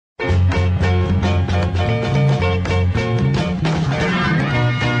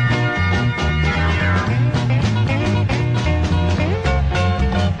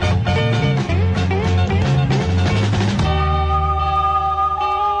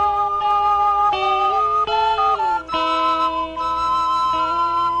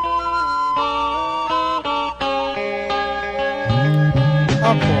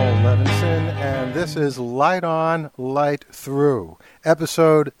This is Light On, Light Through,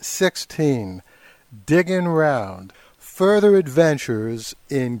 episode 16, Digging Round, Further Adventures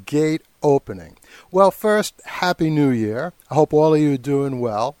in Gate Opening. Well, first, Happy New Year. I hope all of you are doing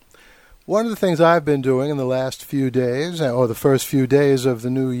well. One of the things I've been doing in the last few days, or the first few days of the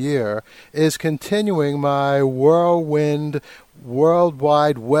new year, is continuing my whirlwind World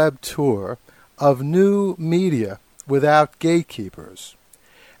Wide Web tour of new media without gatekeepers.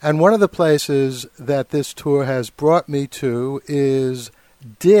 And one of the places that this tour has brought me to is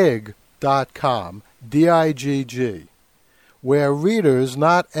Digg.com, D-I-G-G, where readers,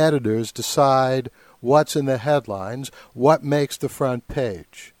 not editors, decide what's in the headlines, what makes the front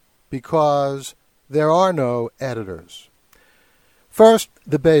page, because there are no editors. First,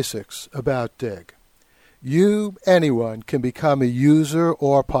 the basics about Digg. You, anyone, can become a user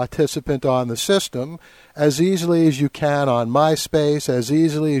or participant on the system as easily as you can on MySpace, as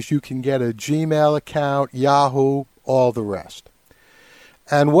easily as you can get a Gmail account, Yahoo, all the rest.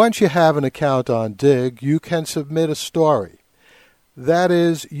 And once you have an account on Digg, you can submit a story. That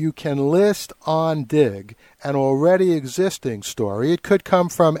is, you can list on Digg an already existing story. It could come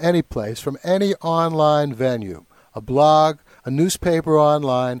from any place, from any online venue, a blog, a newspaper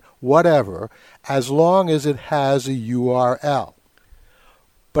online, whatever, as long as it has a URL.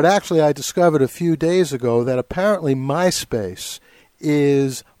 But actually, I discovered a few days ago that apparently MySpace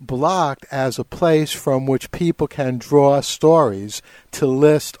is blocked as a place from which people can draw stories to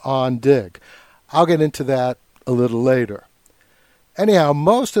list on Digg. I'll get into that a little later. Anyhow,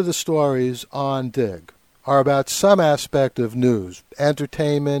 most of the stories on Digg are about some aspect of news,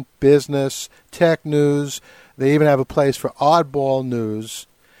 entertainment, business, tech news. They even have a place for oddball news.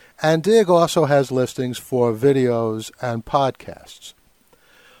 And Digg also has listings for videos and podcasts.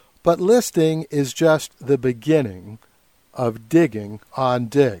 But listing is just the beginning of digging on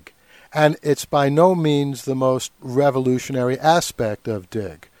Digg. And it's by no means the most revolutionary aspect of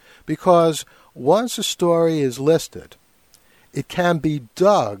Digg, because once a story is listed, it can be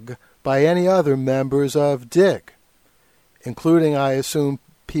dug by any other members of Digg, including, I assume,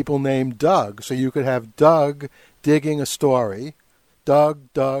 people named Doug. So you could have Doug digging a story,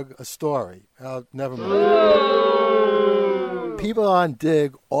 Doug dug a story. Never mind. People on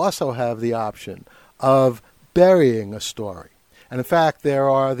Digg also have the option of burying a story. And in fact, there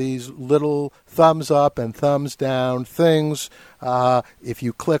are these little thumbs up and thumbs down things. If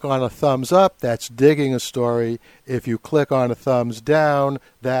you click on a thumbs up, that's digging a story. If you click on a thumbs down,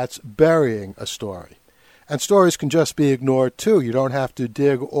 that's burying a story. And stories can just be ignored too. You don't have to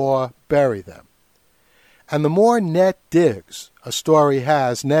dig or bury them. And the more net digs a story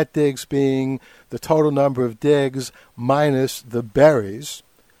has, net digs being the total number of digs minus the buries,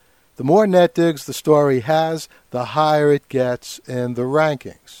 the more net digs the story has, the higher it gets in the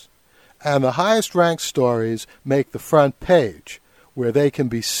rankings. And the highest ranked stories make the front page, where they can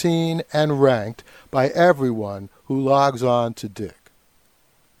be seen and ranked by everyone who logs on to Digg.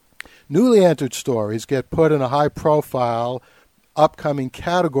 Newly entered stories get put in a high-profile upcoming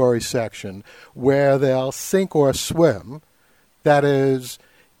category section where they'll sink or swim. That is,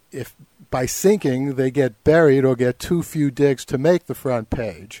 if by sinking they get buried or get too few digs to make the front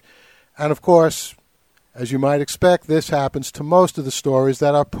page. And of course, as you might expect, this happens to most of the stories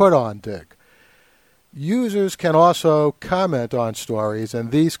that are put on Digg. Users can also comment on stories,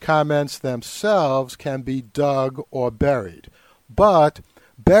 and these comments themselves can be dug or buried. But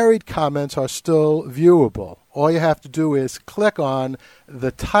buried comments are still viewable. All you have to do is click on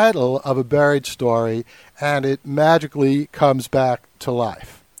the title of a buried story, and it magically comes back to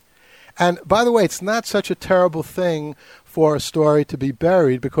life. And by the way, it's not such a terrible thing for a story to be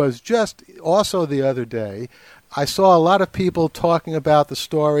buried, because just also the other day, I saw a lot of people talking about the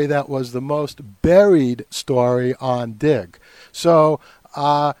story that was the most buried story on Digg. So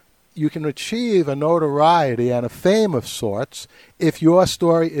you can achieve a notoriety and a fame of sorts if your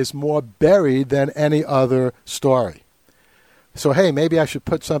story is more buried than any other story. So, hey, maybe I should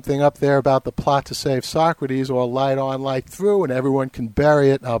put something up there about the plot to save Socrates, or Light On, Light Through, and everyone can bury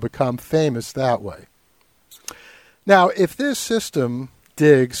it, and I'll become famous that way. Now, if this system,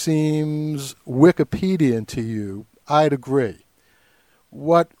 Digg, seems Wikipedian to you, I'd agree.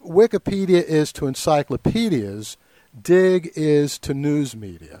 What Wikipedia is to encyclopedias, Digg is to news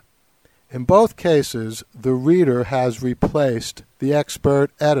media. In both cases, the reader has replaced the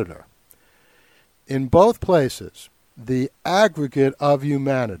expert editor. In both places, the aggregate of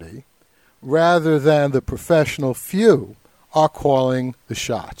humanity, rather than the professional few, are calling the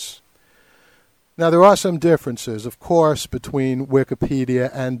shots. Now, there are some differences, of course, between Wikipedia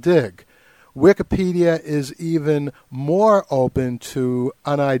and Digg. Wikipedia is even more open to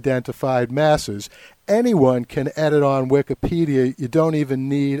unidentified masses. Anyone can edit on Wikipedia. You don't even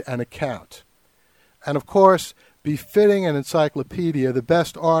need an account. And of course, befitting an encyclopedia, the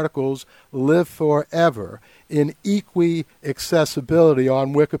best articles live forever in accessibility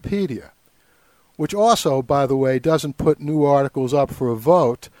on Wikipedia, which also, by the way, doesn't put new articles up for a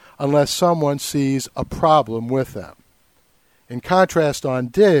vote unless someone sees a problem with them. In contrast, on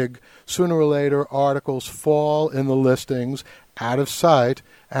Digg, sooner or later articles fall in the listings out of sight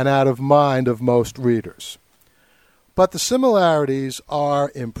and out of mind of most readers. But the similarities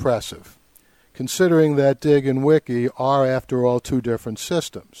are impressive, considering that Digg and Wiki are, after all, two different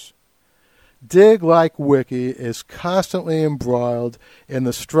systems. Digg, like Wiki, is constantly embroiled in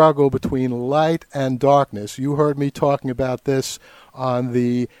the struggle between light and darkness. You heard me talking about this on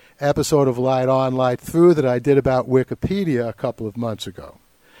the episode of Light On, Light Through that I did about Wikipedia a couple of months ago.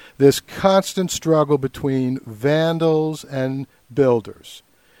 This constant struggle between vandals and builders.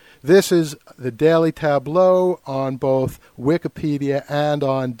 This is the daily tableau on both Wikipedia and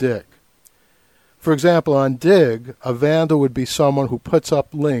on Digg. For example, on Digg, a vandal would be someone who puts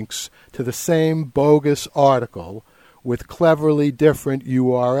up links to the same bogus article with cleverly different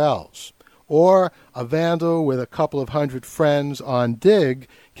URLs. Or a vandal with a couple of hundred friends on Digg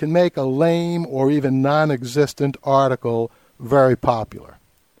can make a lame or even non-existent article very popular.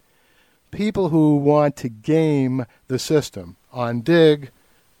 People who want to game the system on Digg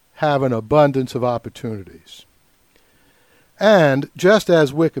have an abundance of opportunities. And just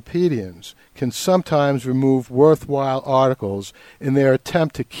as Wikipedians can sometimes remove worthwhile articles in their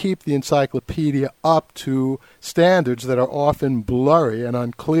attempt to keep the encyclopedia up to standards that are often blurry and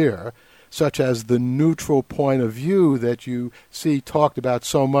unclear, such as the neutral point of view that you see talked about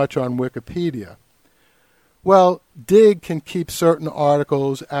so much on Wikipedia, well, Digg can keep certain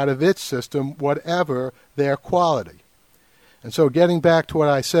articles out of its system, whatever their quality. And so getting back to what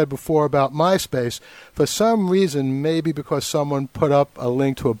I said before about MySpace, for some reason, maybe because someone put up a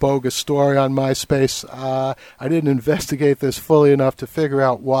link to a bogus story on MySpace, I didn't investigate this fully enough to figure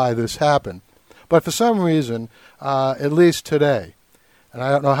out why this happened. But for some reason, at least today, and I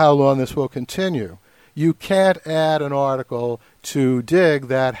don't know how long this will continue, you can't add an article to Digg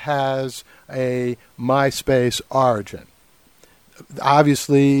that has a MySpace origin.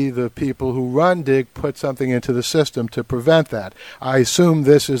 Obviously, the people who run Digg put something into the system to prevent that. I assume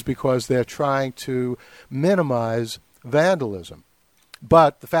this is because they're trying to minimize vandalism.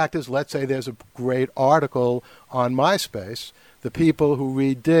 But the fact is, let's say there's a great article on MySpace. The people who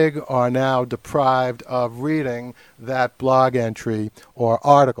read Digg are now deprived of reading that blog entry or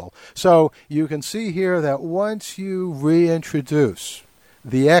article. So you can see here that once you reintroduce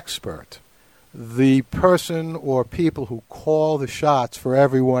the expert, the person or people who call the shots for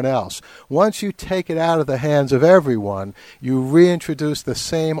everyone else, once you take it out of the hands of everyone, you reintroduce the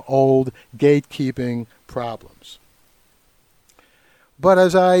same old gatekeeping problems. But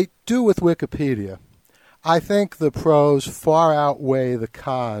as I do with Wikipedia, I think the pros far outweigh the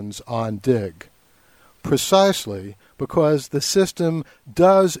cons on Digg, precisely because the system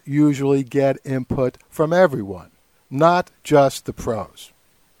does usually get input from everyone, not just the pros.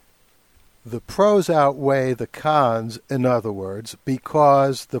 The pros outweigh the cons, in other words,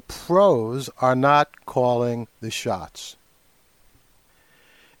 because the pros are not calling the shots.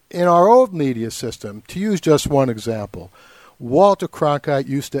 In our old media system, to use just one example, Walter Cronkite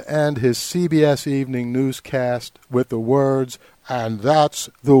used to end his CBS Evening newscast with the words, "And that's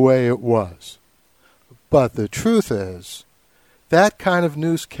the way it was." But the truth is, that kind of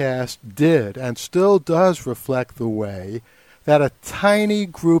newscast did and still does reflect the way that a tiny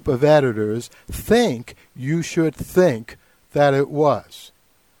group of editors think you should think that it was.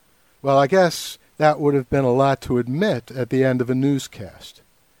 Well, I guess that would have been a lot to admit at the end of a newscast.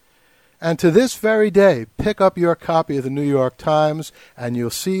 And to this very day, pick up your copy of the New York Times and you'll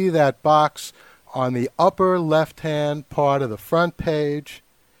see that box on the upper left-hand part of the front page.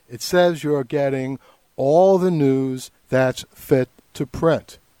 It says you're getting all the news that's fit to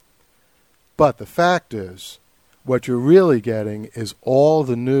print. But the fact is, what you're really getting is all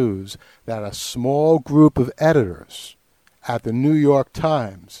the news that a small group of editors at the New York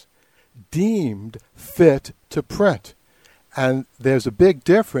Times deemed fit to print. And there's a big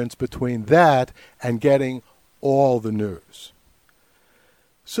difference between that and getting all the news.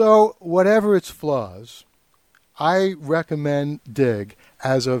 So, whatever its flaws, I recommend Digg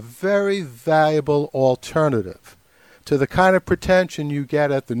as a very valuable alternative to the kind of pretension you get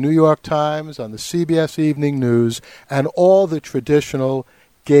at the New York Times, on the CBS Evening News, and all the traditional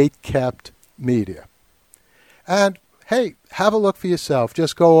gate-kept media. And hey, have a look for yourself.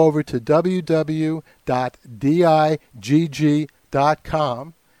 Just go over to www.digg.com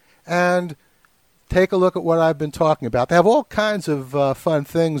and take a look at what I've been talking about. They have all kinds of fun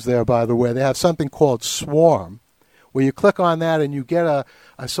things there, by the way. They have something called Swarm, where you click on that and you get a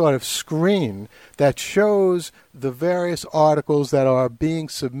sort of screen that shows the various articles that are being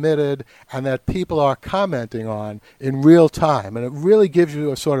submitted and that people are commenting on in real time. And it really gives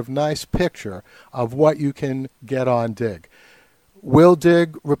you a sort of nice picture of what you can get on Digg. Will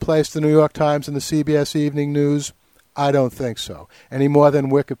Digg replace the New York Times and the CBS Evening News? I don't think so, any more than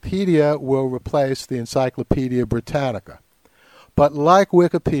Wikipedia will replace the Encyclopedia Britannica. But like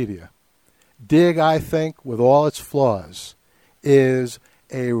Wikipedia, Digg, I think, with all its flaws, is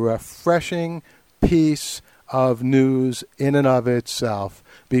a refreshing piece of news in and of itself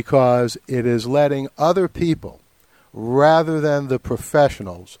because it is letting other people, rather than the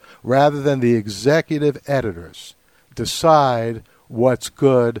professionals, rather than the executive editors, decide what's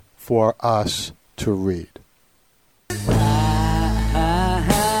good for us to read.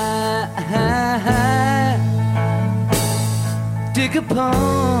 Dig a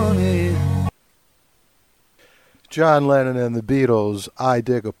pony. John Lennon and the Beatles, I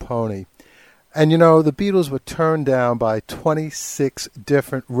Dig a Pony. And you know, the Beatles were turned down by 26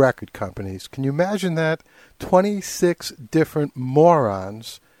 different record companies. Can you imagine that? 26 different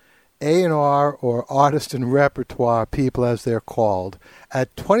morons, A&R or artist and repertoire people as they're called,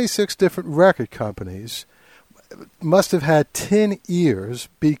 at 26 different record companies must have had 10 ears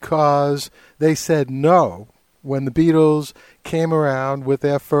because they said no when the Beatles came around with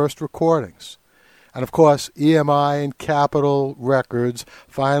their first recordings. And of course, EMI and Capitol Records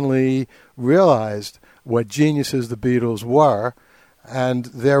finally realized what geniuses the Beatles were, and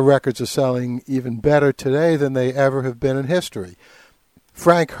their records are selling even better today than they ever have been in history.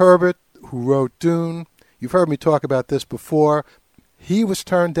 Frank Herbert, who wrote Dune, you've heard me talk about this before, he was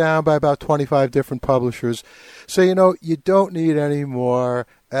turned down by about 25 different publishers. So, you know, you don't need any more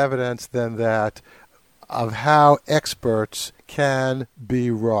evidence than that of how experts can be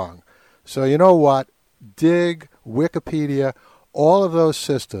wrong. So you know what? Digg, Wikipedia, all of those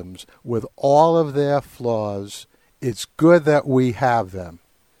systems, with all of their flaws, it's good that we have them.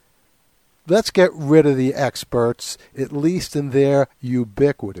 Let's get rid of the experts, at least in their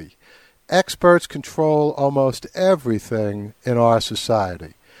ubiquity. Experts control almost everything in our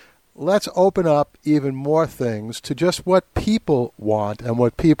society. Let's open up even more things to just what people want and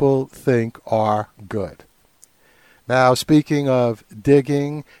what people think are good. Now, speaking of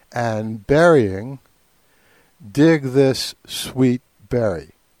digging and burying, dig this sweet berry.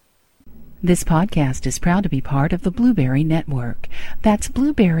 This podcast is proud to be part of the Blueberry Network. That's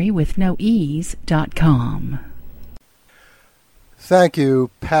blueberrywithnoease.com. Thank you,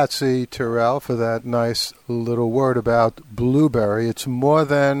 Patsy Terrell, for that nice little word about Blueberry. It's more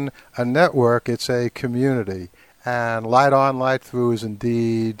than a network, it's a community. And Light On, Light Through is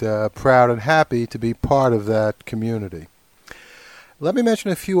indeed proud and happy to be part of that community. Let me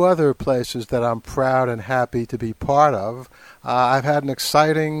mention a few other places that I'm proud and happy to be part of. I've had an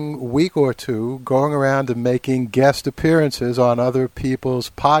exciting week or two going around and making guest appearances on other people's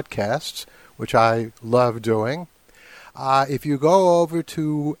podcasts, which I love doing. If you go over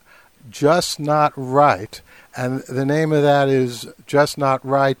to Just Not Right, and the name of that is Just Not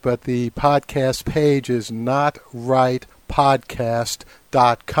Right, but the podcast page is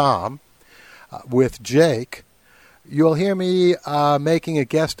notrightpodcast.com with Jake, you'll hear me making a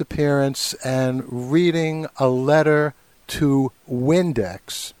guest appearance and reading a letter to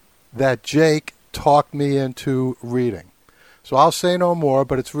Windex that Jake talked me into reading. So I'll say no more,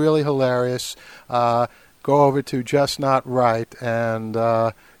 but it's really hilarious. Go over to Just Not Right, and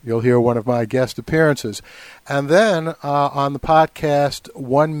you'll hear one of my guest appearances. And then on the podcast,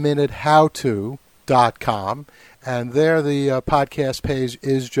 OneMinuteHowTo.com, and there the podcast page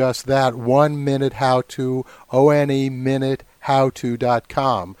is just that, 1 Minute How To,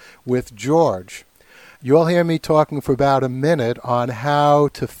 ONEMinuteHowTo.com, with George. You'll hear me talking for about a minute on how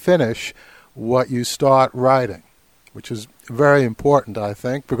to finish what you start writing, which is very important, I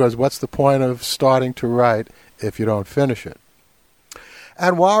think, because what's the point of starting to write if you don't finish it?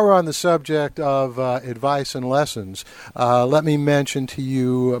 And while we're on the subject of advice and lessons, let me mention to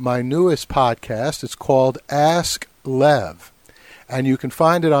you my newest podcast. It's called Ask Lev, and you can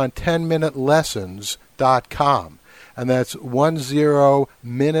find it on 10minutelessons.com, and that's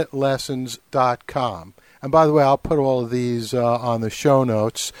 10minutelessons.com. And by the way, I'll put all of these on the show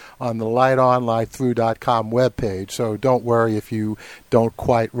notes on the lightonlightthrough.com webpage, so don't worry if you don't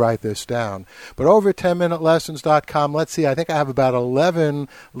quite write this down. But over at 10minutelessons.com, let's see, I think I have about 11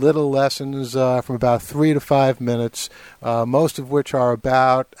 little lessons from about 3 to 5 minutes, most of which are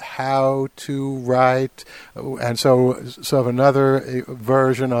about how to write, and so another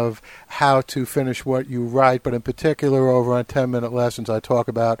version of how to finish what you write. But in particular, over on 10-Minute Lessons, I talk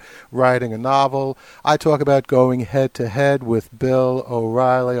about writing a novel. I talk about going head-to-head with Bill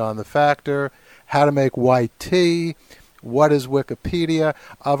O'Reilly on The Factor, how to make white tea, what is Wikipedia,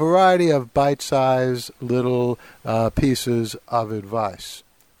 a variety of bite-sized little pieces of advice.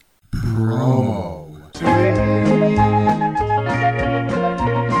 Promo.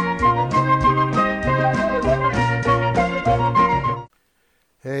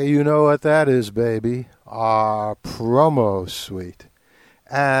 Hey, you know what that is, baby. Our promo suite.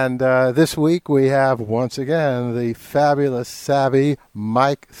 And this week we have, once again, the fabulous, savvy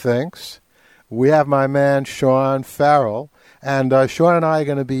Mike Thinks. We have my man, Sean Farrell. And Sean and I are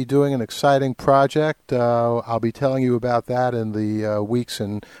going to be doing an exciting project. I'll be telling you about that in the weeks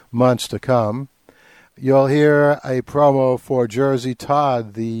and months to come. You'll hear a promo for Jersey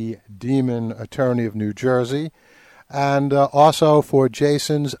Todd, the demon attorney of New Jersey. And also for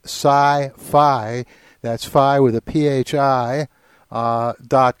Jason's Sci-Fi, that's Phi with a PHI,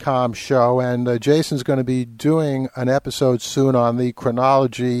 .com show. And Jason's going to be doing an episode soon on the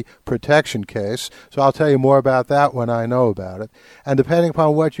chronology protection case. So I'll tell you more about that when I know about it. And depending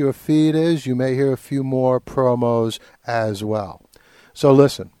upon what your feed is, you may hear a few more promos as well. So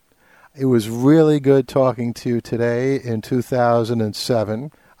listen, it was really good talking to you today in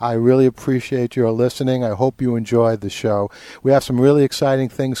 2007. I really appreciate your listening. I hope you enjoyed the show. We have some really exciting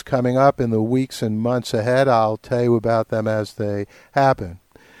things coming up in the weeks and months ahead. I'll tell you about them as they happen.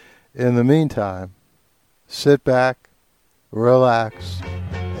 In the meantime, sit back, relax,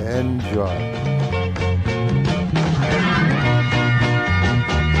 enjoy.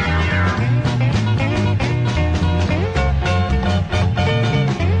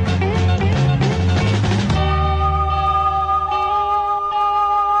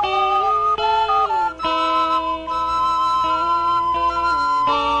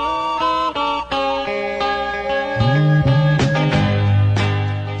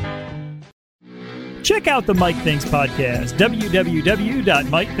 Check out the Mike Thinks podcast,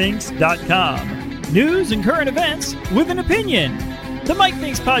 www.mikethinks.com. News and current events with an opinion. The Mike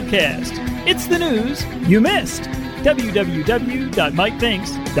Thinks podcast. It's the news you missed.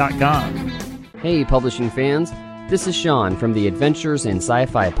 www.mikethinks.com. Hey, publishing fans. This is Sean from the Adventures in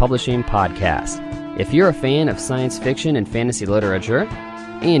Sci-Fi Publishing podcast. If you're a fan of science fiction and fantasy literature,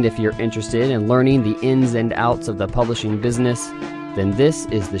 and if you're interested in learning the ins and outs of the publishing business, then this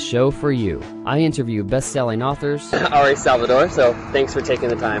is the show for you. I interview best-selling authors, Ari Salvador, so thanks for taking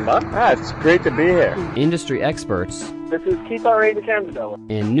the time, Bob. It's great to be here. Industry experts, This is Keith R. in Canada.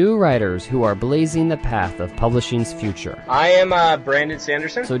 and new writers who are blazing the path of publishing's future. I am Brandon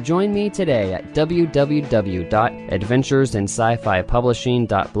Sanderson. So join me today at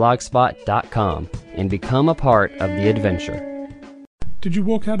www.adventuresinscifipublishing.blogspot.com and become a part of the adventure. Did you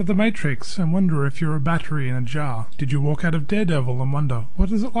walk out of The Matrix and wonder if you're a battery in a jar? Did you walk out of Daredevil and wonder,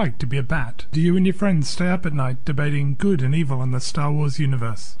 what is it like to be a bat? Do you and your friends stay up at night debating good and evil in the Star Wars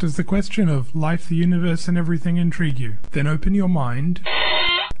universe? Does the question of life, the universe, and everything intrigue you? Then open your mind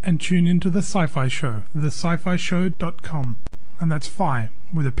and tune into The Sci-Fi Show, thescifishow.com. And that's Phi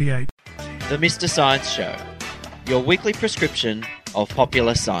with a PH. The Mr. Science Show, your weekly prescription of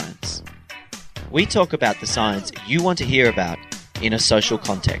popular science. We talk about the science you want to hear about in a social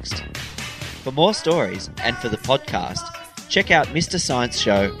context. For more stories and for the podcast, check out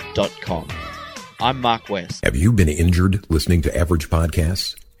MrScienceShow.com. I'm Mark West. Have you been injured listening to average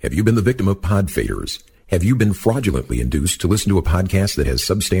podcasts? Have you been the victim of pod faders? Have you been fraudulently induced to listen to a podcast that has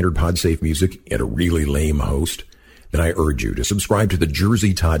substandard podsafe music and a really lame host? Then I urge you to subscribe to The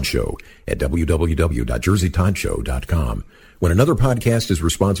Jersey Todd Show at www.jerseytoddshow.com. When another podcast is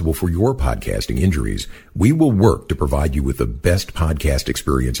responsible for your podcasting injuries, we will work to provide you with the best podcast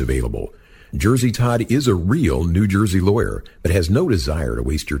experience available. Jersey Todd is a real New Jersey lawyer, but has no desire to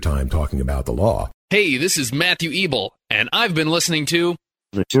waste your time talking about the law. Hey, this is Matthew Ebel, and I've been listening to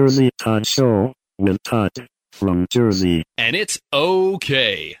The Jersey Todd Show with Todd from Jersey. And it's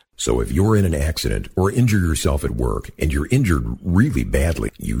okay. So if you're in an accident or injure yourself at work and you're injured really badly,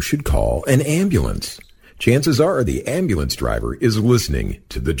 you should call an ambulance. Chances are the ambulance driver is listening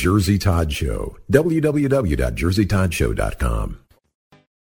to The Jersey Todd Show. www.jerseytoddshow.com.